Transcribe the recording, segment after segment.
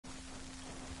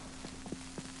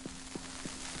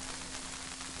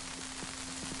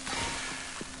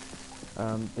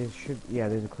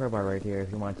there's a crowbar right here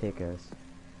if you want to take us.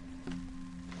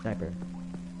 Sniper.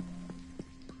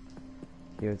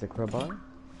 Here's a crowbar?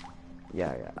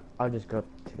 Yeah. I'll just go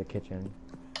to the kitchen.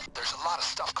 There's a lot of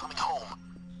stuff coming home.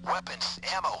 Weapons,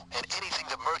 ammo, and anything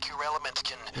the mercury elements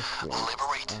can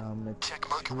liberate. Check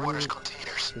mercury water's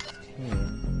containers.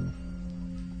 16.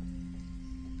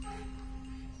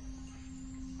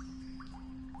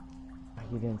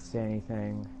 He didn't say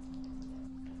anything.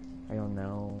 I don't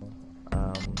know.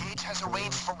 Gage has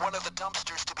arranged for one of the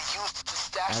dumpsters to be used to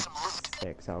stash some loot.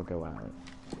 6, I'll go out.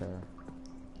 So,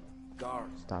 Guard.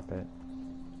 stop it.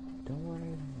 Don't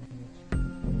worry.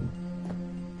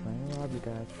 Trying to rob you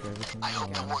guys for everything. I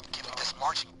hope that we're giving this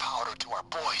marching powder to our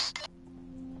boys.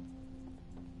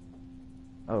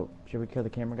 Oh, should we kill the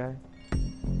camera guy?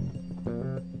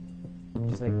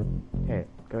 Just like, hey,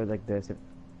 go like this.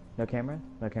 No camera?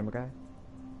 No camera guy?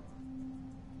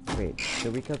 Wait,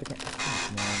 should we kill the camera?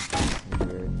 Oh,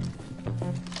 weird.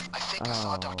 I think I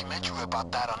saw a documentary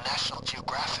about that on National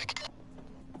Geographic.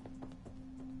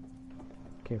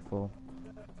 Careful.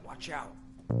 Watch out.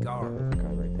 Guard. There's a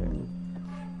guy right there.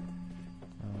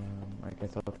 I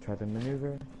guess I'll try the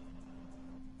maneuver.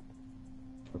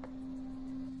 Okay.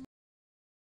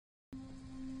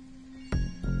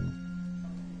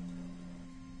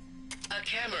 A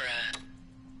camera.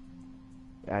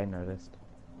 Yeah, I noticed.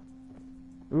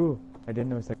 Ooh, I didn't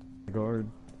notice that guard.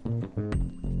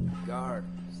 Guard,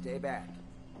 stay back.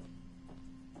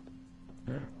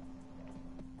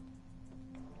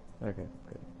 Okay,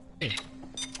 good.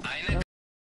 Eine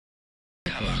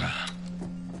Kamera.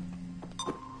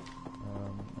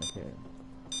 Okay.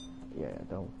 Yeah,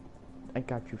 don't. I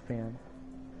got you, fam.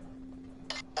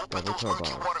 Open those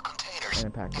mercury water containers. And a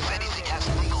package. If anything has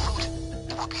legal loot,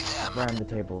 it will be them. Around the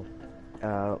table.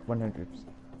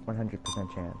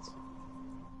 100% chance.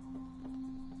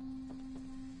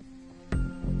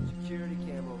 Security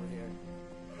cam over here.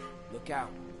 Look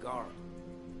out, guard.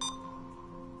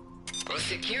 A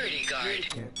security guard.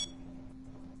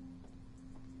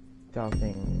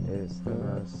 Dowsing is the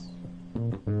most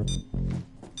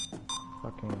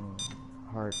fucking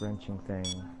heart-wrenching thing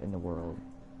in the world.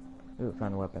 Ooh,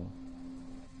 found a weapon.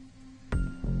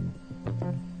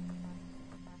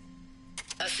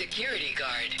 A security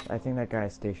guard. I think that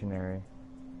guy's stationary.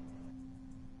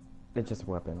 It's just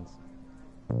weapons.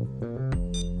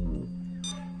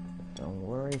 Don't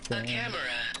worry, fam. A camera.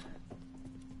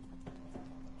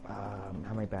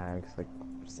 How many bags? Like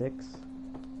 6?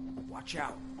 Watch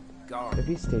out, guard. If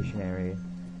he's stationary,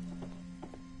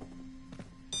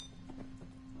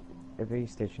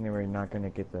 not gonna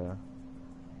get the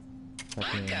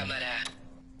fucking,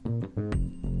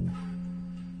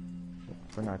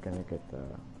 we're not gonna get the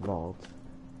vault.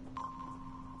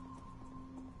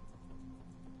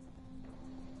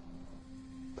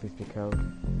 Please be coke.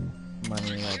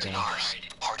 Money, I guess.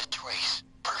 Hard to trace.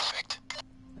 Perfect.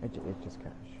 It's just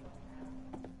cash.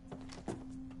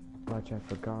 Watch out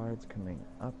for guards coming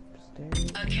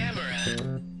upstairs. A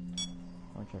camera.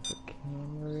 Watch out for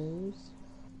cameras.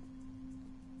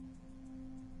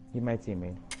 He might see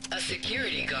me. A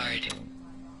security guard.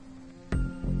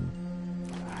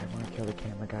 I want to kill the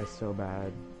camera guy so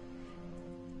bad.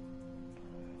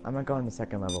 I'm gonna go on the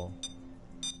 2nd level.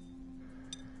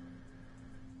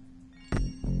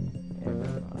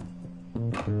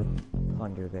 And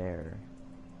plunder there.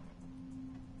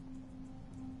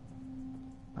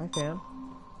 Hi, fam.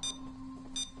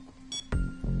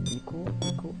 You cool?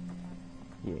 You cool?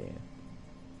 Yeah.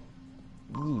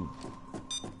 Yee.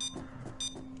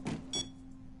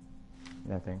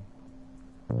 Nothing.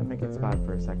 Let me get spotted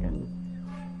for a second.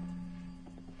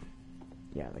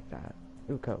 Yeah, like that.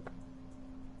 Ooh, coke.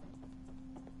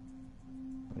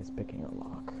 I'm just picking a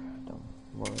lock. Don't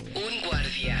worry. Un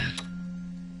guardia.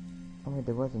 Oh wait,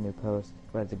 there was a new post,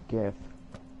 but it's a GIF.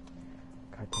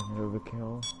 God damn it,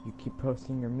 overkill. You keep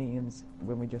posting your memes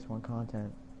when we just want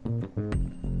content.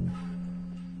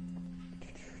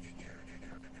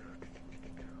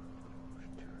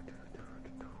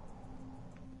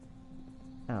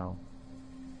 Ow.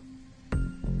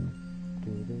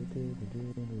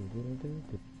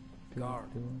 Guard.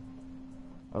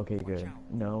 Okay, good.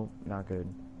 No, not good.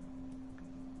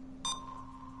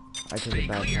 I took Stay a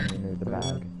bad clear. time to remove the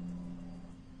bag.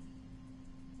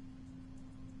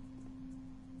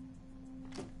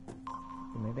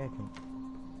 Maybe I can.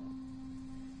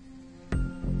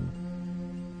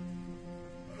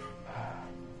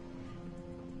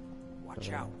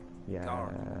 Watch out. Yes.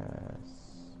 Guard.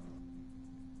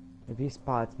 If he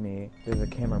spots me, there's a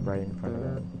camera right in front of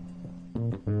him.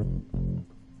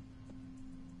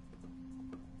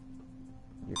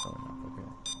 You're going up, okay.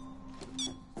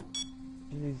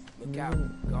 Jeez, Look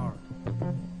out. Guard.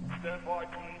 Stand by,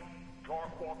 team.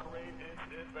 Dark Walker 8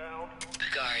 is inbound.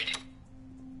 Guard.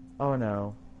 Oh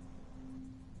no.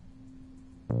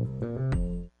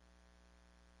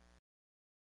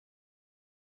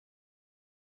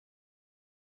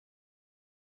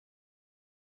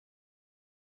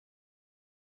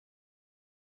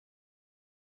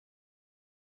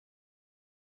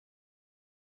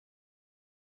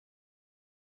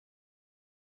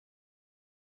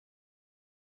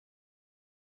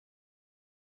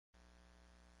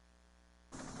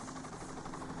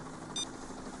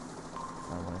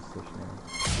 I want to stationary.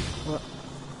 What?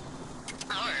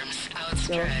 Arms Go.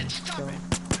 outstretched. Go.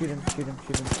 Shoot him, shoot him,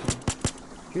 shoot him, shoot him.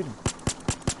 Shoot him.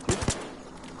 Shoot him.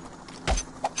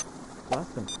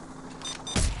 Blast him.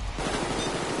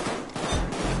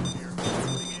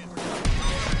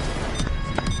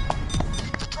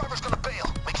 The driver's gonna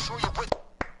bail. Make sure you're with.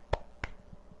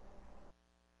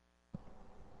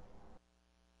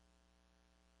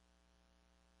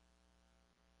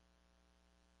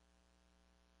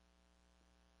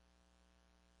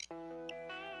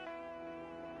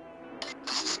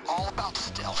 This is all about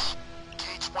stealth.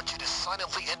 Gates want you to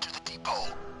silently enter the depot.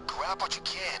 Grab what you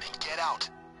can and get out.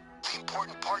 The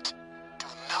important part, do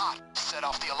not set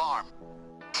off the alarm.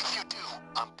 If you do,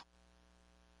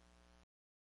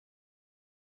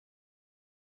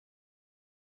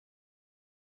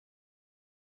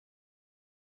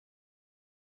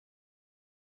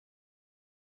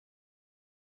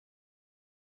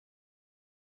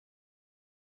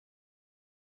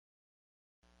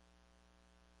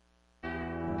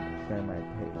 Share my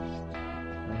pace.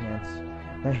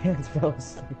 My hands fell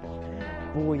asleep.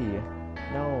 Boy,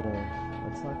 no,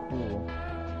 that's not cool.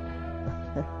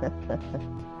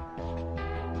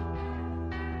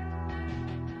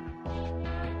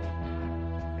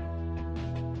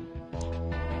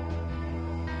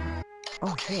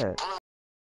 Oh okay, shit. pull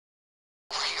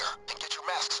over here and get your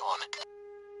masks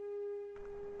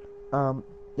on.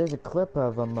 There's a clip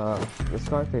of the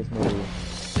Scarface movie,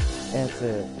 and it's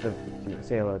the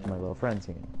say hello to my little friend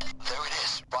scene. There it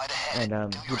is, right ahead.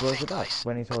 And Do he your blows thing, it up guys.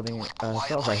 when he's holding Do it a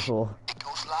assault quietly. rifle, It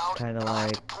goes loud, kind of and I'll have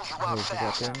like to pull you out his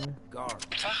fast. weapon. Guard.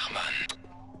 Fachmann.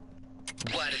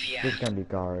 Guardia. There's gonna be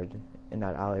guard in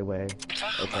that alleyway. It's a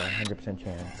Fachmann. 100%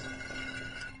 chance.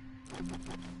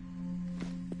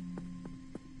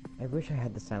 I wish I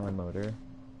had the silent motor.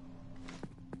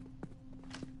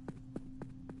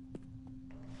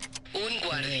 Un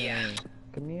guardia. Hey,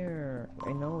 come here.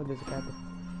 I know there's a guy.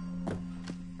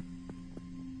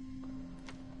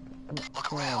 Look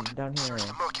Come around. down here. Search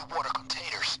the murky water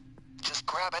containers. Just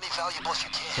grab any valuables you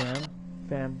can.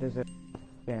 Fam, there's a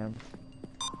fam.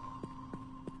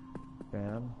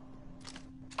 Fam.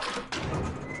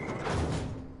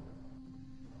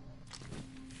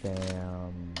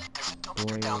 Fam. There's a dumpster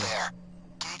Boy. down there.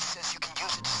 Gage says you can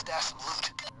use it to stash some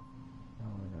loot.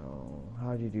 Oh no.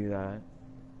 How'd you do that?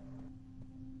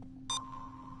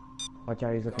 Watch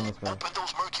out, he's looking this way. Open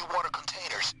those murky water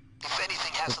containers. If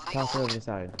anything has Just illegal toss it over loot, the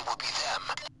side. it will be them.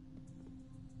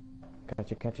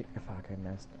 Catch it, catch it. Fuck, I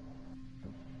missed.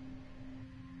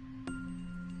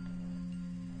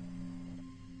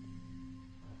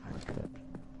 I slipped.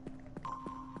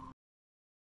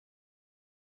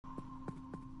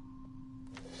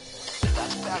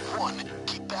 That's bag one.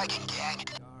 Keep bagging, gang.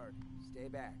 Guard. Stay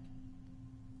back.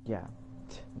 Yeah.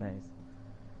 Nice.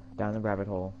 Down the rabbit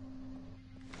hole.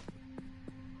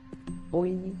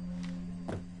 Boy.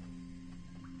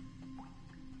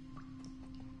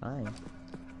 Hi.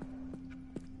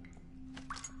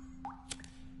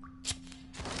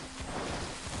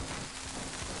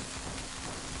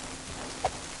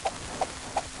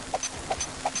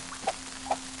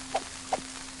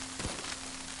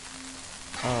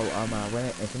 When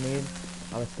I intimated,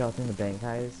 I was scouting the bank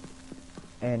heist,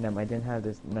 and I didn't have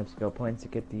this enough skill points to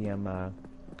get the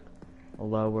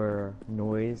lower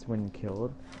noise when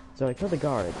killed. So I killed the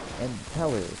guard, and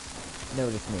tellers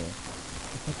noticed me.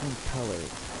 The fucking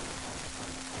tellers.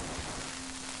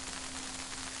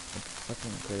 It's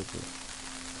fucking crazy.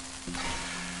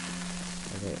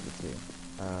 Okay, let's see.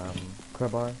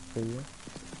 Crowbar for you.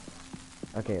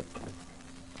 Okay,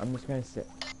 I'm just gonna sit.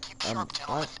 Keep sharp,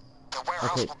 gentlemen. The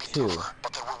warehouse okay, will be 2. tougher,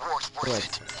 but the reward's So worth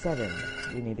it's it. 7.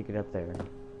 We need to get up there.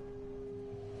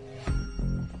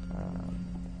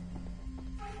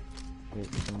 Here's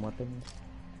some weapons.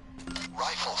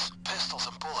 Rifles, pistols,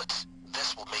 and bullets.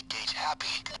 This will make Gage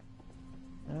happy.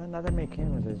 Not that many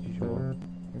cameras as usual.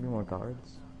 Maybe more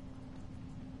guards.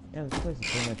 Yeah, this place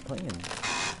is pretty much clean.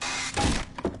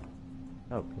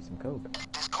 Oh, here's some coke.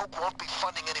 This coke won't be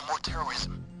funding any more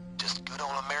terrorism. Just good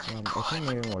old American I crime.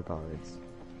 think maybe more guards.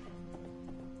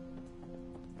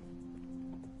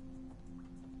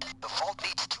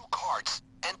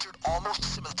 almost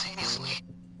simultaneously.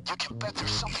 You can bet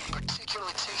there's something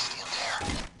particularly tasty in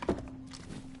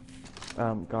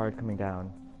there. Guard coming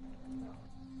down.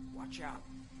 Watch out.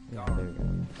 Yeah, Guard. there we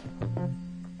go.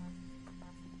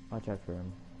 Watch out for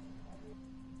him.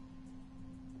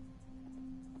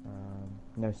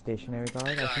 No stationary guard.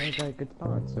 I think he's got a good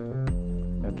spawns.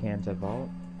 No cams at vault.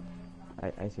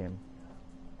 I see him.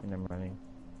 And I'm running.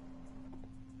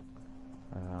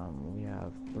 We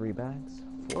have 3 bags.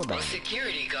 4 bags.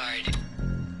 Security guard.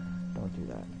 Don't do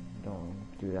that. Don't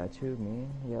do that to me.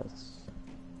 Yes.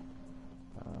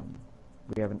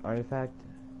 We have an artifact,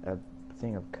 a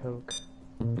thing of coke,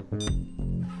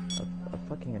 a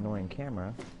fucking annoying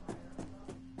camera.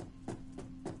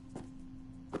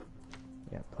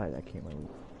 Yeah, apply that camera.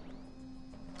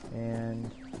 And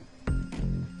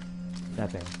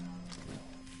nothing.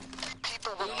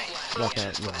 People will pay Like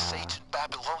fortunes that, for this yeah. ancient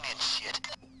Babylonian shit.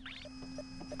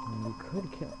 We could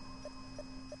kill.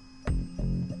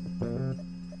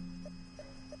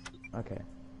 Okay,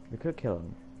 we could kill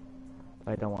him,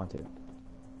 but I don't want to.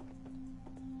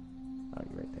 Oh,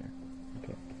 you're right there.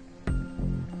 Okay.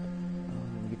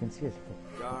 You can see his.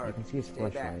 You can see his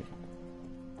flashlight.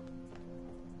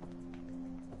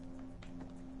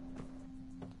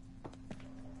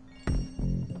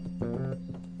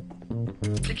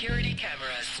 Security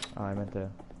cameras. Oh, I meant to.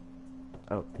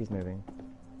 Oh, he's moving.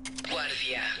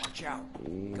 Guardia. Watch out.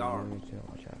 He's Guard.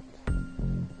 watch out.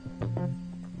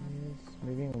 He's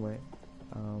moving away.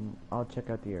 I'll check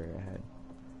out the area ahead,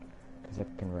 cause I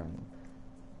can run.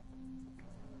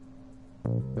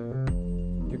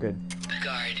 You're good.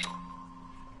 Guard.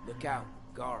 Look out.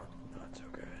 Guard. Not so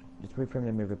good. Just wait for him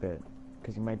to move a bit,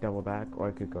 cause he might double back, or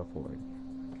I could go forward.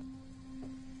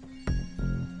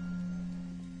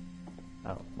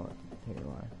 Oh, well, here you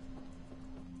are.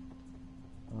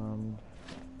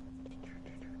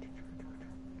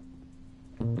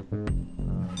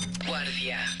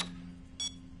 Guardia.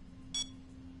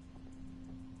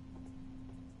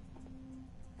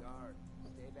 Guard.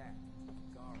 Stay back.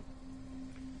 Guard.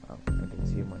 Oh, I can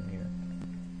see one here.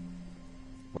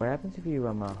 What happens if you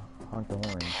honk the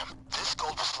horn? This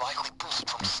gold was likely boosted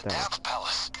from Instead. Saddam's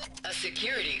palace. A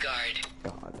security guard.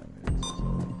 God, that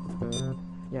moves.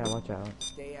 Yeah, watch out.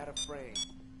 Stay out of frame.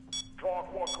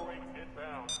 Talk Walker 8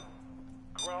 inbound.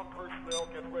 Ground personnel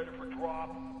get ready for drop.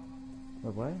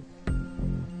 Wait, what?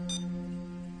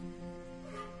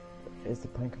 Is the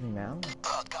plane coming now?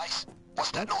 Guys,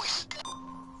 what's that noise?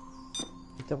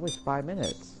 It's always 5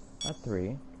 minutes, not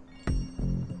 3.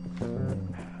 I'm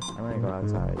gonna go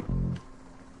outside.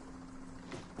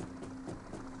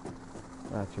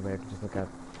 Well, actually, wait, I can just look out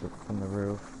from the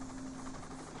roof.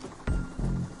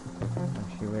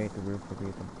 Actually, wait, the roof will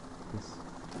be this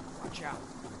Watch out.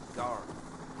 Guard.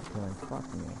 killing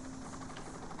fuck me.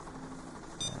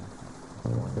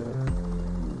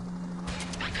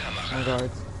 Come on. More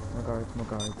guards, more guards, more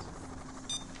guards.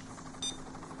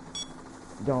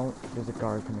 Don't, there's a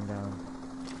guard coming down.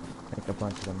 Like a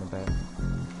bunch of them, I bet.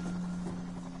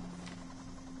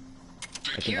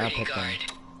 Security output them. guard.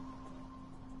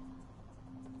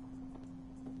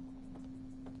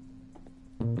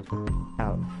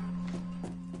 Out.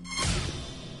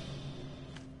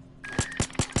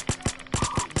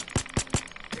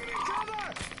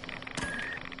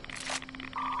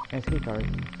 Nice key card.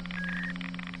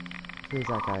 Who's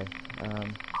that guy?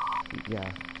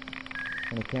 Yeah.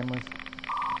 Any cameras?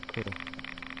 Cool.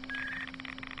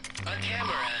 A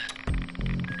camera.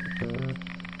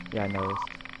 Yeah, I noticed.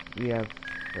 We have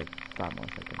like 5 more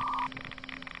seconds.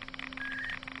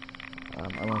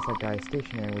 Unless that guy is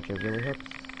stationary, which it really hooks.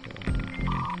 So.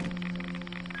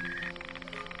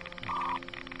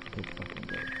 It's fucking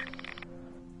good.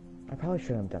 I probably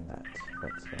shouldn't have done that,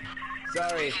 but still.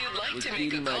 Sorry. If you'd like was to make a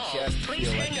beating my call, chest to please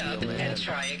feel like hang up real man. and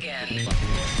try again.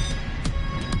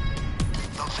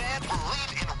 The van will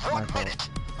leave in 1 fault. minute.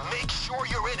 Make sure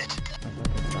you're in it.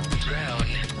 Drown.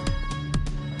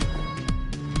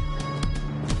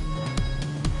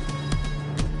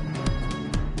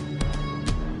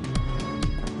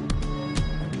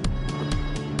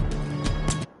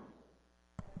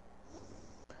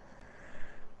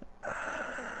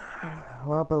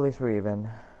 Well, but at least we're even.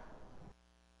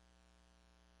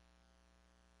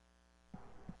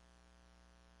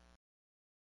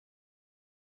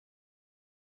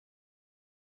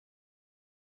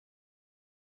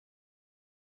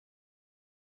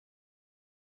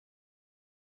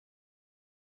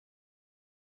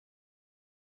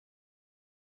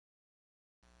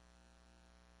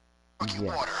 Murky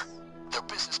Yes. water. Their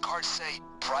business cards say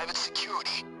private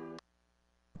security.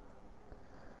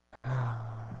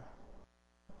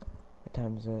 What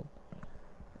time is it?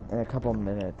 in a couple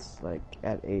minutes, like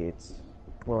at 8,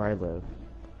 where I live,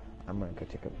 I'm gonna go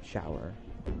take a shower.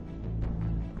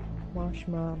 Wash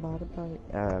my body.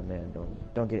 Man,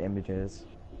 don't get images.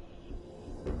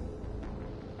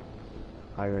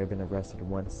 I've already been arrested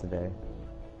once today.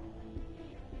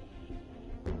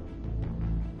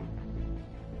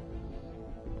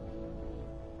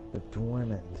 The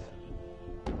Dormant.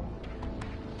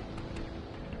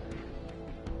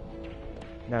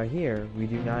 Now here, we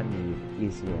do not need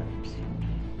ECMs.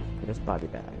 They're just body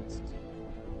bags.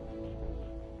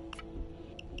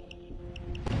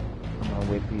 I'm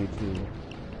gonna wait for you to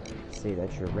say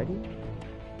that you're ready.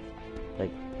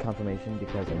 Like, confirmation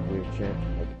because of weird shit.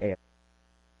 Like, hey.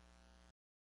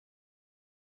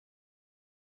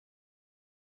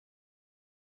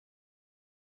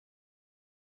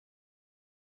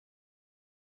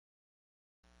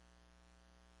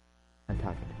 I'm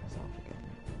talking to myself again.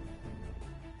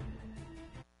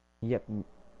 Yep,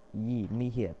 me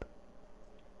hip.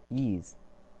 Yeez.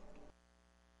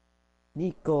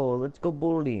 Nico, let's go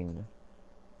bowling.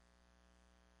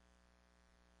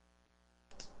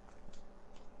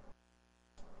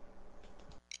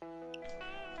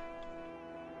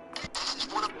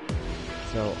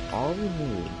 So all we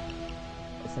need,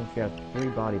 since we have 3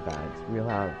 body bags, we'll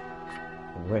have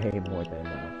way more than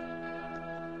enough.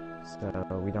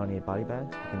 So we don't need body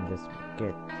bags, we can just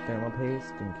get thermal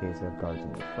paste in case of guards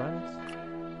in the front,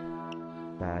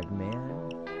 bagman,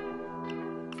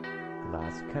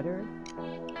 glass cutter,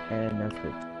 and enough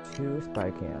for 2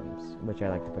 spy cams, which I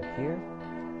like to put here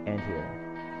and here.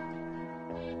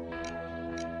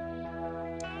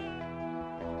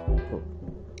 Cool.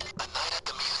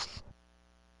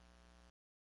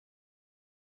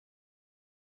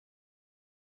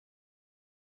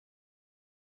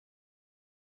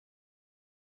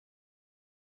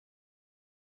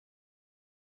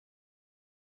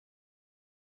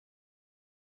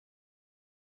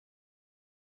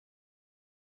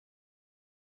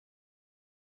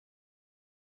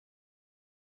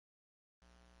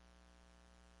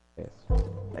 Yes,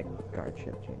 like guard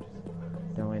shift changes.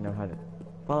 Don't really know how to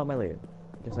follow my lead.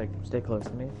 Just like stay close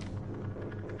to me.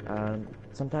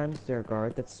 Sometimes there are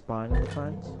guards that spawn in the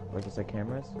front, or just like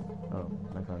cameras. Oh,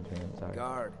 my phone's ringing. Sorry.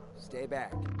 Guard, stay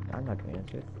back. I'm not gonna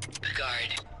answer it.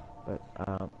 Guard. But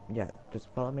yeah, just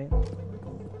follow me.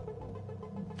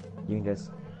 You can just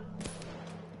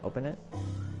open it,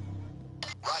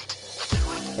 Right.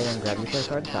 and then grab your credit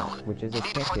card back, which is We a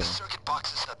need to find champion. the circuit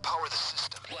boxes that power the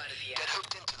system. What is the Get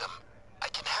hooked into them. I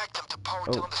can hack them to power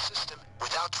Oh. down the system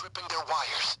without tripping their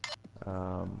wires.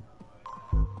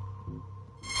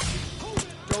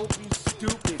 Don't be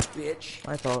stupid, bitch.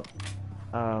 My fault.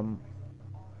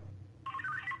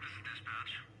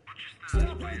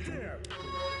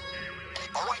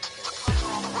 Alright, the guns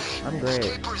are on the way. I'm great.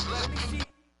 Escapers left.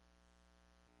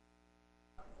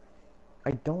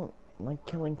 I don't like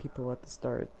killing people at the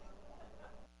start.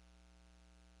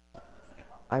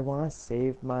 I want to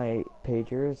save my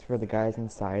pagers for the guys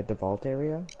inside the vault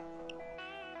area.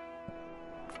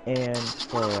 And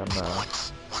for, We're going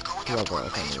whoever after a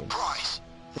else I major need. prize.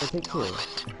 So take 2.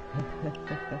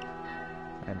 Diamond.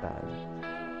 I'm bad.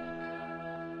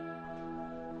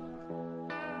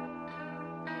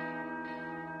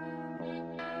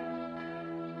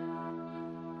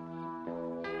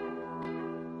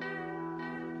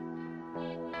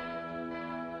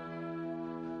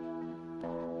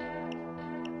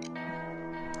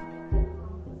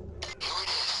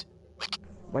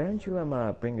 Why don't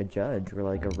you bring a judge or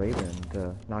like a raven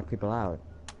to knock people out?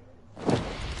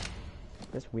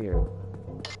 That's weird.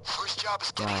 First job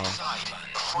is getting Wow. inside.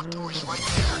 The front door is right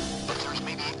there, but there's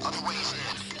maybe other ways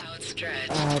in.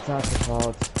 outstretched? It's not your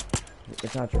fault.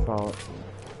 It's not your fault.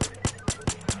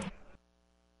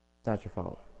 It's not your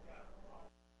fault.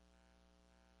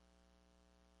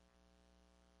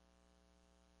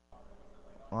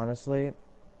 Honestly,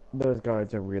 those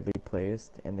guards are weirdly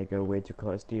placed and they go way too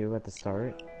close to you at the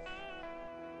start.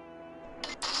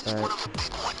 One But of the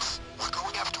big ones. We're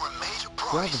going after a major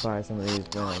you'll have prize. to buy some of these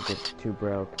when I get too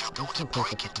broke. You're I'm going just to gonna place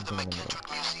break into the something in the middle.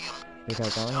 McKendrick Museum.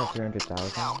 Because I only have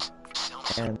 300,000 Out.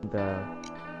 Sounds and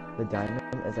the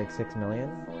diamond is like 6 million.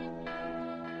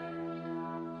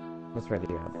 What's ready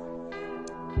to have?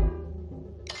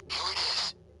 Here it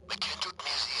is. McKendrick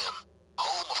Museum.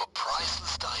 Home of a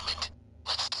priceless diamond.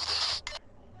 Let's do this.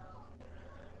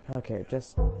 Okay,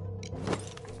 just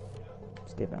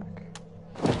stay back.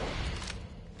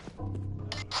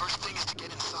 First thing is to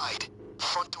get inside. The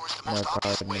front door is the No most card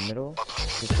obvious in the way, middle. but maybe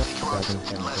Just it's stop bigger grabbing and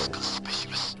some less code.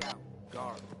 conspicuous. Scout,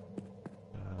 guard.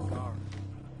 Guard.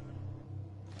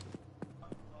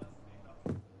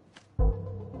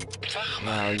 Wow,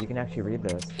 Wow, you can actually read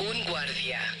this. Un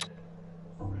guardia.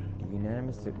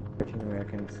 Unanimous to 13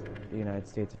 Americans, the United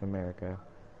States of America.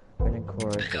 Been in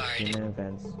course of Guard. human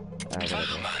events. Whatever.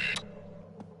 Wachmann.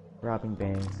 Robbing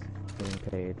banks, getting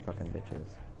paid, fucking bitches.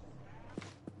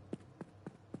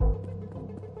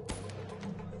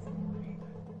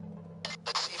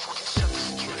 Let's see if we can shut the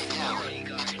security down.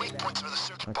 Waypoints are the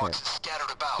circuit Okay. boxes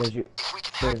scattered about. There's, If we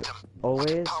can hack there's them, always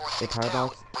we can power a things power down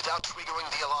box without triggering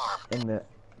the alarm. in the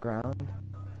ground,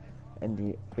 in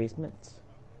the basement,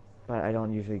 but I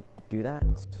don't usually do that.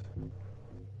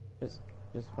 Just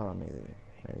follow me,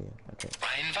 maybe. Okay.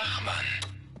 Ein Wachmann.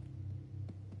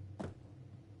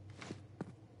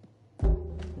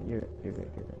 You're good.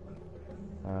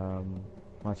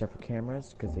 Watch out for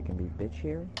cameras, because they can be bitch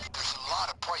here. There's a lot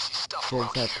of pricey stuff Kids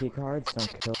around have here. key cards,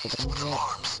 don't kill them With yet.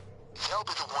 alarms. They'll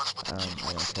be the ones with the I genuine don't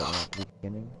kill them stuff. at the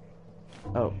beginning.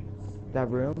 Oh, that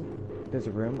room, there's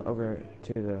a room over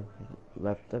to the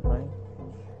left of mine.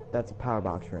 That's a power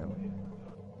box room.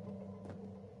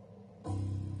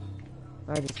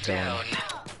 I just go in. Down.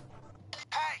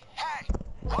 Hey!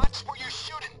 Watch where you're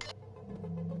shooting!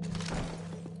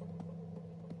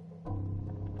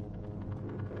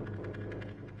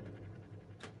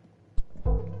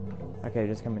 Okay,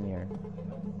 just come in here.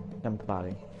 Dump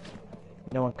body.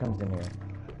 No one comes in here.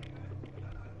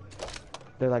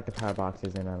 They're like the power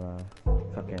boxes in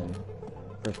fucking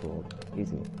First World.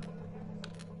 Easy.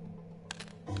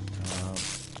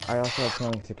 I also have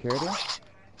killing security.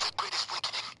 The grid is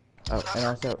weakening. Oh, and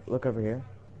also, look over here.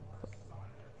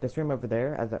 This room over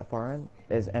there, at the far end,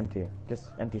 is empty.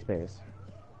 Just empty space.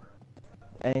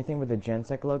 Anything with the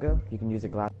GenSec logo, you can use a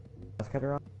glass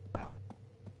cutter on.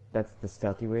 That's the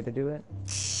stealthy way to do it.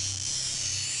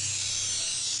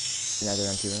 Another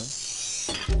empty room.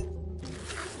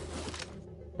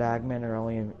 Bagmen are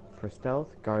only for stealth.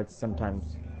 Guards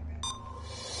sometimes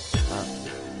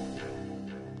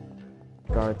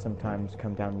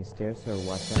come down these stairs, so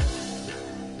watch out.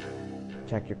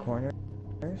 Check your corners.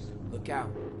 Look out.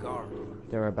 Guard.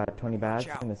 There are about 20 bags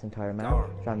out. in this entire map. Guard.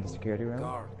 Found the security room,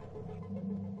 Guard.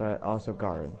 but also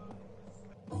guard.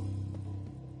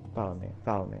 Follow me.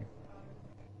 I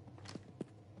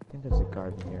think there's a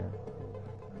guard in here.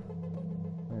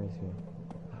 Where is he?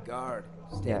 Guard.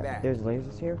 Stay Yeah, back. there's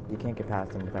lasers here. You can't get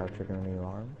past them without triggering the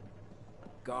alarm.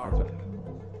 Guard.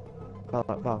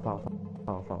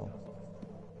 Follow.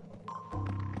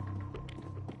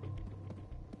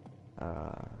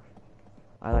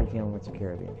 I like dealing with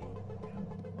security.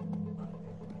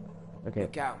 Okay,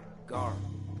 Look out. Guard.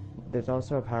 there's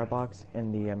also a power box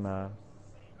in the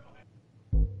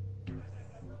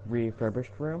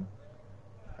refurbished room.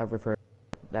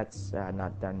 That's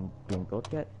not done being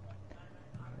built yet.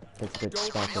 It's a good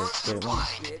spot Don't for lose it. your mind.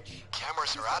 Bitch.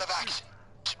 Cameras are out of action.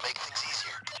 Should make things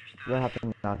easier. We'll have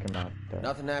to knock him out though.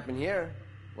 Nothing happened here.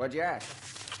 What'd you ask?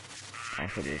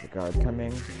 Also, there's a guard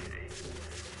coming.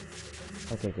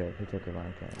 Okay, good. He took a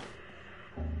long time.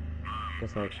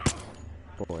 Just like,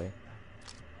 boy.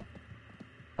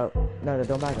 Oh, no,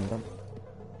 don't bag him, don't.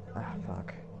 Ah,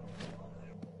 fuck.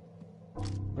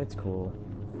 It's cool.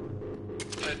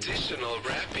 Additional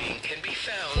wrapping can be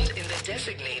found in the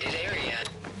designated area.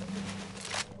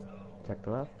 Check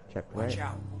the left, check the Watch right.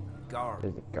 out. Guard.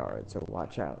 There's a guard, so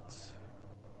watch out.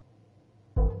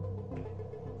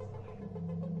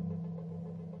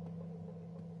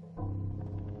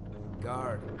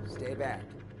 Guard. Stay back.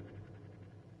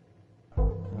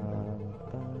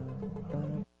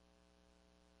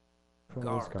 From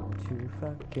Guard. this guard to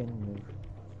fucking move.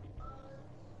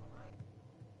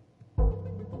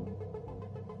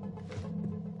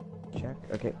 Check.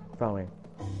 Okay, following.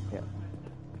 Yeah.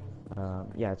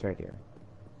 Yeah, it's right here.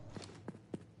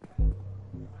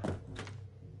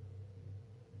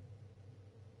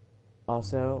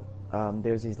 Also,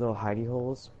 there's these little hidey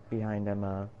holes behind them,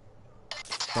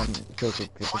 some fake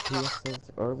exhibit pieces,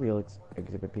 or real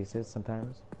exhibit pieces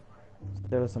sometimes.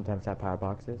 They'll sometimes have power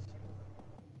boxes.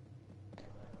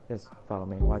 Just follow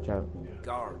me, watch out.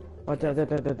 Guard. Oh, stay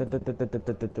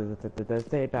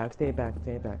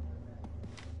back.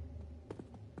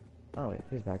 Oh, wait,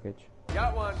 here's package.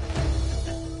 Got one.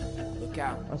 Look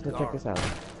out. Let's go check Guard. this out.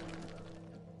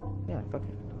 Yeah, fuck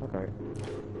art.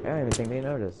 I don't even think they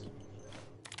noticed.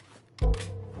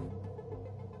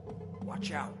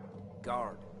 Watch out.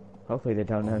 Guard. Hopefully they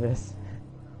don't notice.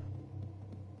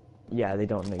 Yeah, they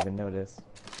don't even notice.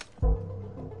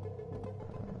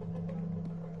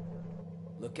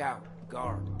 Look out.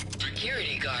 Guard.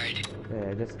 Security guard.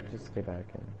 Yeah, just stay back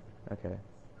and okay.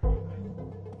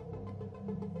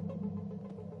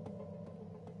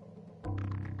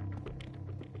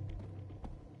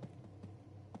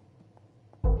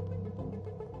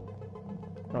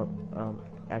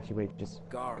 Actually, wait, just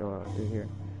Guard. go out through here.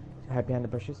 Hide behind the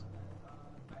bushes.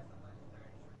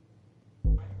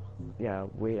 Yeah,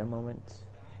 wait a moment.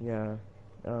 Yeah,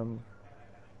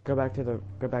 go back to the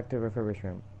refurbished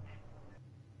room.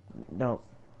 No,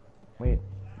 wait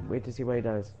to see what he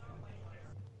does.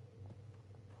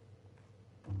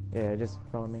 Yeah, just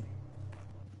follow me.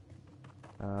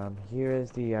 Here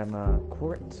is the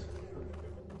court.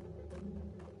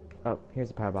 Oh, here's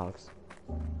the power box.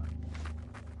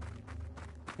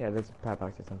 Yeah, there's a power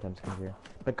box that sometimes comes here.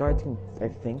 But guards can, I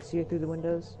think, see it through the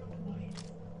windows.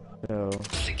 So,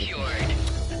 Secured.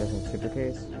 doesn't tip the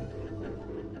case.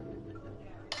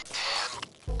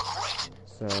 Great.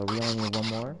 So we only need one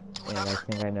more, and I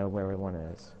think I know where one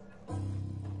is.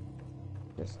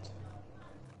 Just...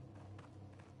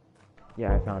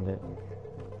 Yeah, I found it.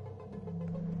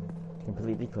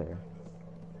 Completely clear.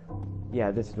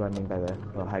 Yeah, this is what I mean by the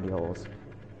little hidey holes.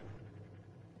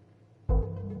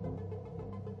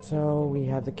 So we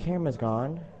have the cameras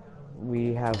gone.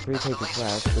 We have 3 pages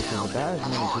left, which is about as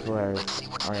many people are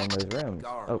in those rooms.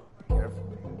 Guard. Oh, Careful.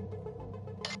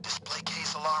 Display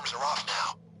case alarms are off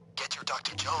now. Get your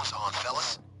Dr. Jones on,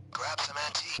 fellas. Grab some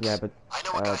antiques. yeah, but I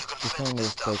know a guy who can fix displaying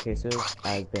this those display stuff. cases, Trust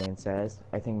me. as Bane says,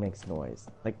 I think makes noise,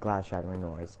 like glass shattering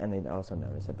noise, and they also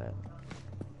notice a bit.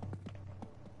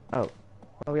 Oh,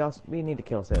 well, we need to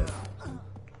kill Sid.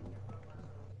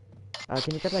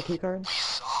 Can you get that key card?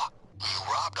 We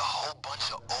robbed a whole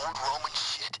bunch of old Roman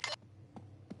shit.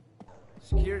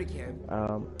 Security cam.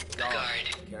 Guard.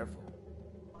 Careful.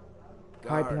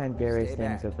 Hide Guard. behind various Stay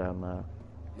things back. of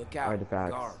Look out.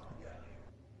 artifacts. Guard.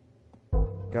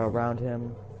 Go around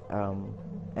him,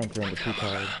 enter in the key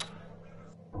card.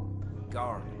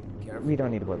 Guard. Careful. We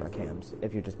don't need to worry about cams.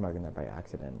 If you're just marking that by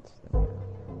accident, then yeah.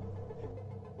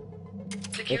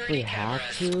 If Security we have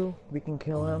cameras. to, we can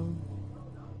kill him.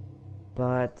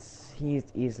 But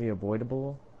he's easily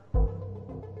avoidable.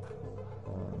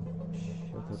 Shit,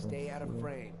 I don't Stay out of see it.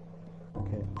 frame.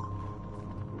 Okay.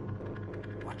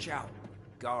 Watch out.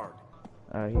 Guard.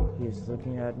 He's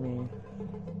looking at me.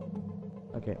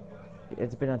 Okay.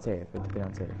 It's been unsafe. It's been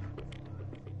unsafe.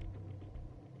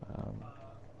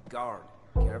 Guard.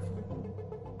 Careful.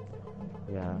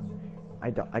 Yeah.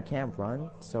 I can't run,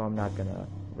 so I'm not gonna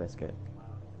risk it.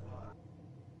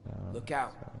 Look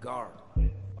out. Guard.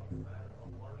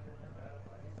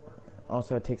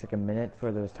 Also, it takes like a minute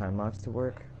for those time locks to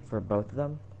work for both of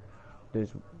them.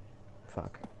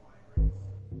 Fuck.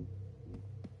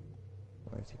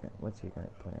 What's he gonna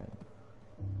plan?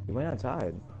 He went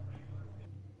outside.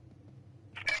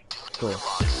 Cool.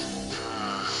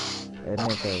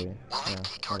 Admit early. Yeah,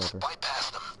 whatever.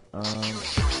 Bypass them. I'm gonna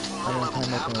try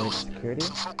making a way to security.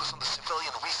 Focus on the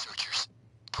civilian researchers.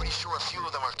 Pretty sure a few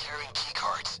of them are carrying key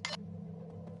cards.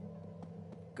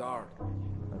 Guard.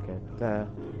 Okay. The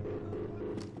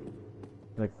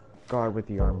guard with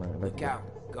the armor. Like, Look out.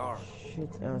 Guard. shit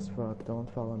ass fuck, don't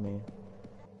follow me.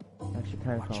 Actually,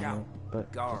 kind of Watch follow out. me,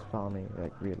 but Guard. just follow me,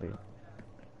 like, really.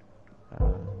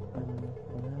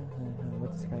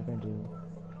 What's this guy gonna do?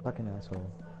 Fucking asshole.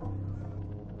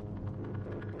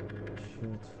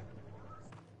 Shit.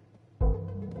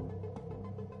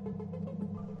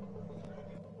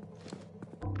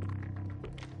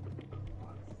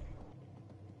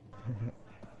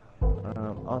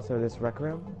 Also, this rec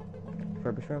room,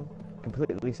 refurbish room,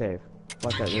 completely safe.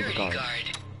 Watch that, there's a Security guard.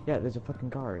 guard. Yeah, there's a fucking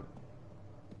guard.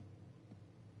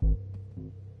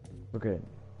 We're good.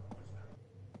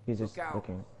 He's just Look out.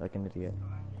 looking like an idiot.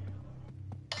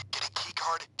 Get a key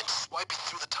card and swipe it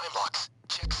through the time locks.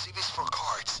 Check CVs for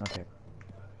cards. Okay.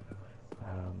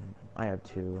 I have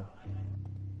 2.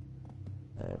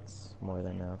 That's more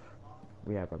than enough.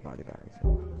 We have our body bags.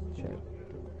 Shit.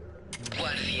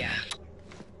 Guardia.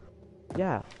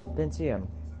 Yeah, didn't see him.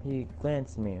 He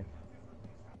glanced at me.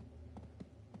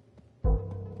 Oh,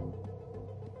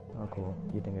 cool.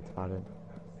 You didn't get spotted.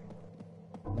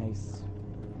 Nice.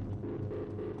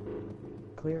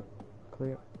 Clear.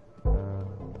 Clear.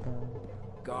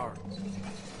 Guard.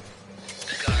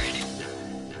 The guard.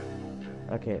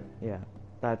 Okay, yeah.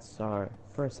 That's our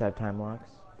first set of time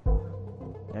locks.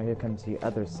 Now here comes the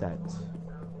other set.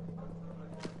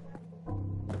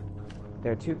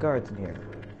 There are 2 guards in here.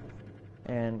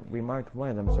 And we marked one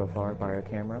of them so far by our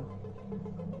camera.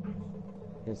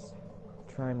 Just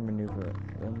try and maneuver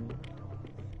him.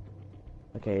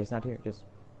 Okay, he's not here, just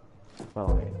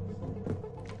follow me.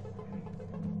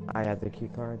 I have the key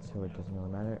card, so it doesn't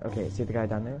really matter. Okay, see the guy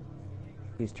down there?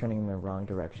 He's turning in the wrong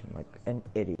direction, like an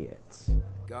idiot.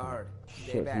 Guard.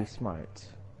 Stay Shit, back. he's smart.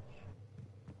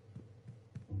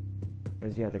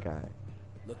 Where's the other guy?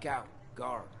 Look out.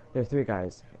 Guard. There's 3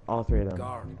 guys, all 3 of them.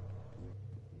 Guard.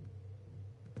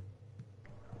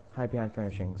 Hide behind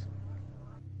furnishings.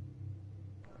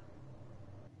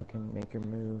 You can make your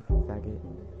move, faggot.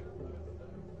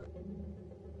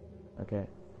 Okay.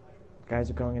 Guys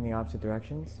are going in the opposite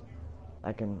directions.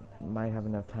 Might have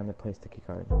enough time to place the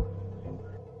keycard.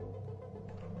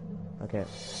 Okay.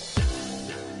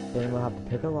 Then we'll have to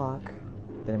pick a lock.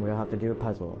 Then we'll have to do a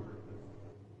puzzle.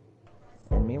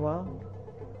 And meanwhile,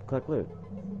 collect loot.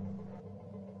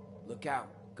 Look out.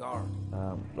 Guard.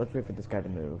 Let's wait for this guy to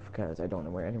move, because I don't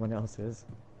know where anyone else is.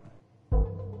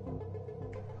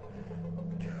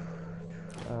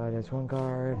 There's one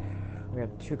guard. We have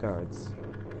 2 guards.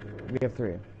 We have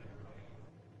 3.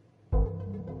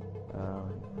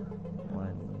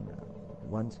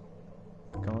 One's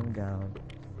going down.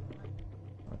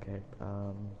 Okay,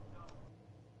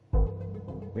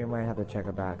 we might have to check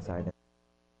our backside.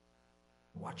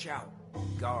 Watch out.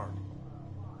 Guard.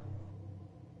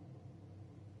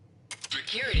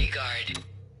 Security guard.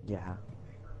 Yeah.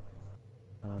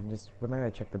 We might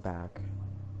have to check the back.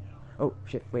 Oh,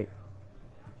 shit, wait.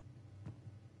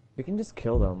 We can just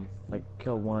kill them. Like,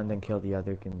 kill one, then kill the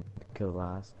other, can kill the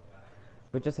last.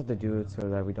 We just have to do it so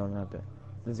that we don't have to...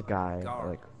 There's a guy, Guard.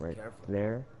 like, right Careful.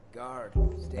 there. Guard.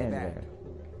 Stay And back. there.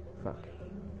 Fuck.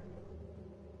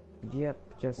 Yep,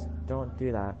 just don't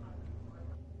do that.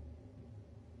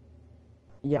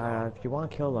 Yeah, if you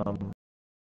want to kill them...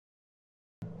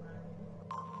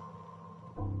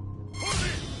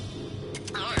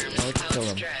 Arms kill him.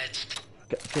 outstretched.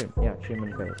 Shoot him, yeah, shoot him in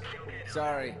the face.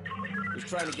 Sorry. Was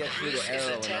trying to get through This the is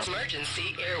arrow a and test.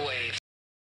 Emergency airwaves.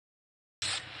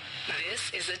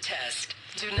 This is a test.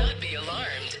 Do not be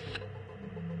alarmed.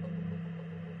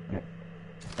 Okay.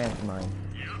 Answer mine.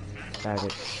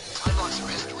 Faggot. Time locks are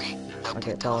history. Now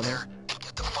Okay, get follow down me. there and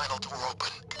get the final door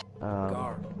open.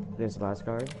 Guard. There's the last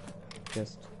guard.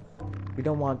 We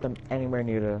don't want them anywhere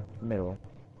near the middle.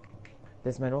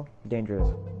 This middle, dangerous.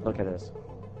 Look at this.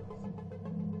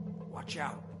 Watch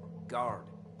out. Guard.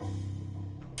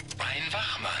 Ein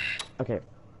Wachmann. Okay,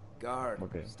 Guard.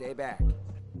 Okay. Stay back.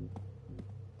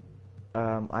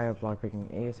 I have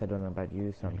lockpicking ace. I don't know about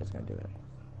you, so I'm just gonna do it.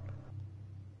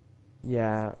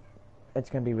 Yeah, it's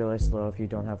gonna be really slow if you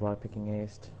don't have lockpicking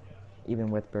aced,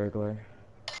 even with burglar.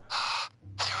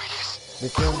 There it is.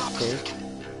 This Hold room's up a safe.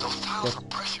 second. Those tiles Just are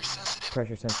pressure sensitive.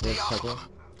 pressure sensitive Stay off puzzle. them.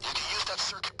 You can use that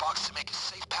circuit box to make a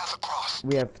safe path across.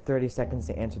 We have 30 seconds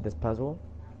to answer this puzzle.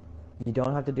 You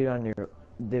don't have to do it on your.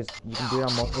 You can do it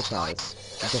on multiple tries. It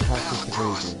That's just the has to path be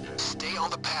across. easy. Stay on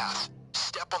the path.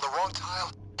 Step on the wrong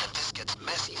tile, and this gets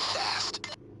messy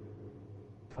fast.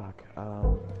 Fuck.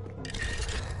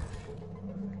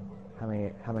 How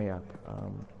many up?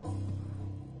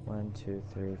 1, 2,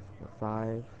 3, 4,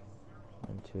 5.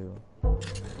 1, 2.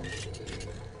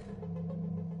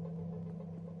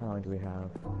 How long do we have?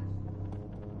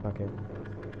 Fuck it.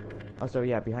 Oh, so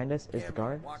yeah, behind us is the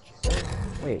guard. Watch it.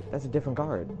 Wait, that's a different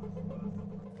guard.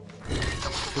 That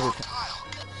was the wrong tile.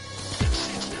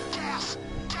 Gas!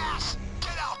 Gas!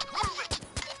 Get out! Move it!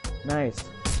 Nice.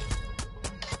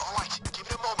 Alright, give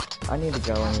it a moment. I need to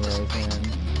go anyways, man.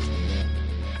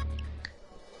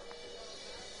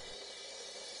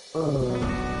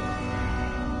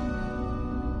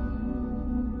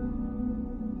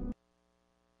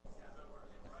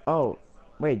 Oh,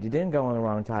 wait, you didn't go on the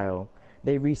wrong tile.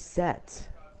 They reset.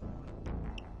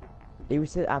 They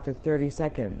reset after 30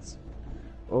 seconds.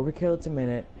 Overkill, it's a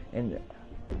minute, and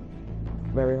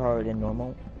very hard and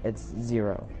normal, it's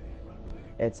 0.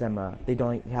 It's, they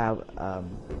don't have,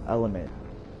 a limit.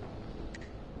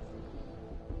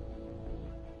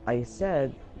 I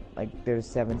said, like, there's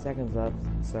 7 seconds left,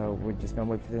 so we're just gonna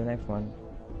wait for the next one.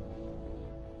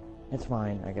 It's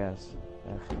fine, I guess.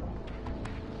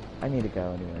 I need to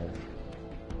go anyways.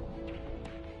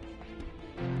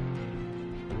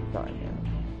 Sorry, man.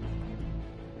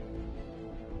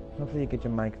 Hopefully you get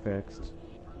your mic fixed.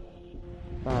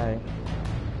 Bye.